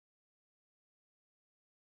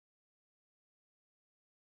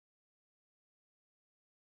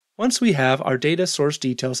Once we have our data source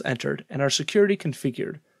details entered and our security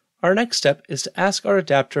configured, our next step is to ask our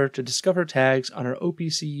adapter to discover tags on our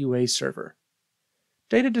OPC UA server.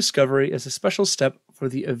 Data discovery is a special step for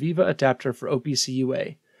the AVEVA adapter for OPC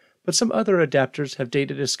UA, but some other adapters have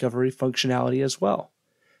data discovery functionality as well.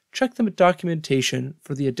 Check the documentation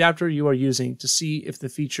for the adapter you are using to see if the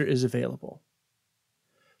feature is available.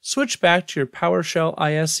 Switch back to your PowerShell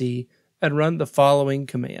ISE and run the following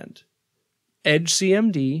command: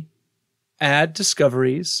 edgecmd add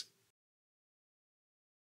discoveries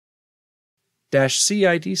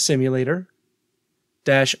 -cid simulator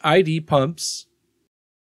 -id pumps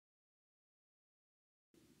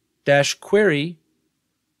 -query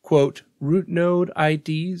quote root node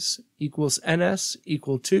IDs equals ns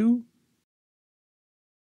equal to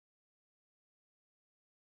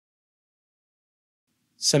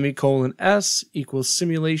semicolon s equals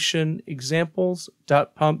simulation examples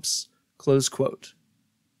dot pumps close quote.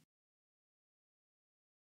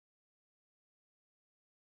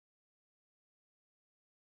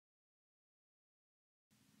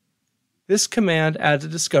 This command adds a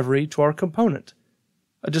discovery to our component.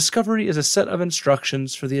 A discovery is a set of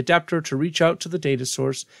instructions for the adapter to reach out to the data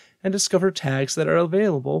source and discover tags that are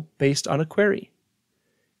available based on a query.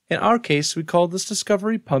 In our case, we called this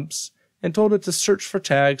discovery pumps and told it to search for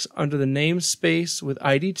tags under the namespace with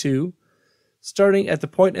ID2, starting at the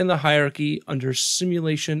point in the hierarchy under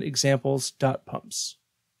simulation examples.pumps.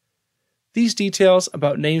 These details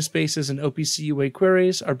about namespaces and OPC UA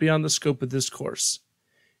queries are beyond the scope of this course.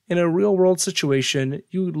 In a real-world situation,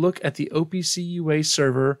 you would look at the OPC UA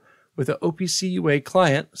server with the OPC UA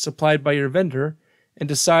client supplied by your vendor and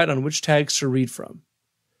decide on which tags to read from.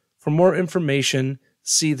 For more information,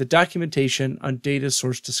 see the documentation on data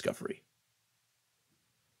source discovery.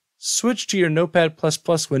 Switch to your Notepad++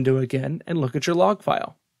 window again and look at your log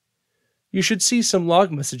file. You should see some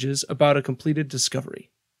log messages about a completed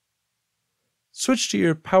discovery. Switch to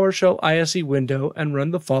your PowerShell ISE window and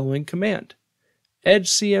run the following command: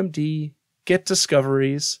 edgecmd get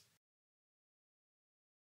discoveries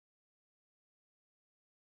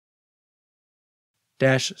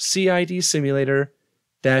 -cid simulator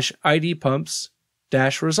 -id pumps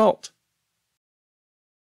 -result.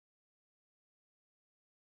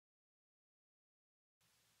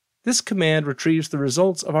 This command retrieves the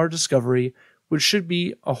results of our discovery, which should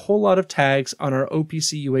be a whole lot of tags on our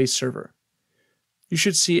OPC UA server. You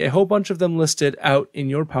should see a whole bunch of them listed out in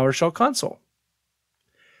your PowerShell console.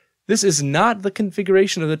 This is not the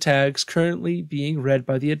configuration of the tags currently being read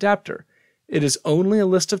by the adapter. It is only a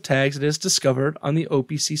list of tags it has discovered on the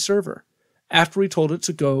OPC server, after we told it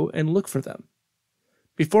to go and look for them.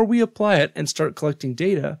 Before we apply it and start collecting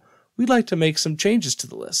data, we'd like to make some changes to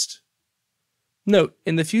the list. Note,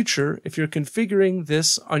 in the future, if you're configuring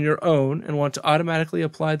this on your own and want to automatically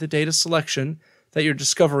apply the data selection that your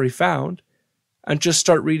discovery found, and just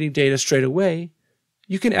start reading data straight away,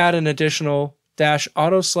 you can add an additional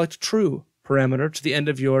 -autoselect true parameter to the end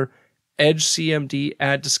of your edgecmd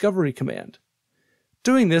add discovery command.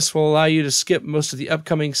 Doing this will allow you to skip most of the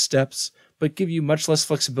upcoming steps, but give you much less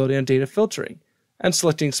flexibility on data filtering and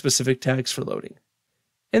selecting specific tags for loading.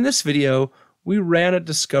 In this video, we ran a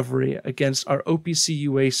discovery against our OPC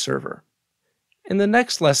UA server. In the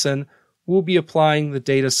next lesson, we'll be applying the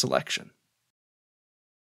data selection.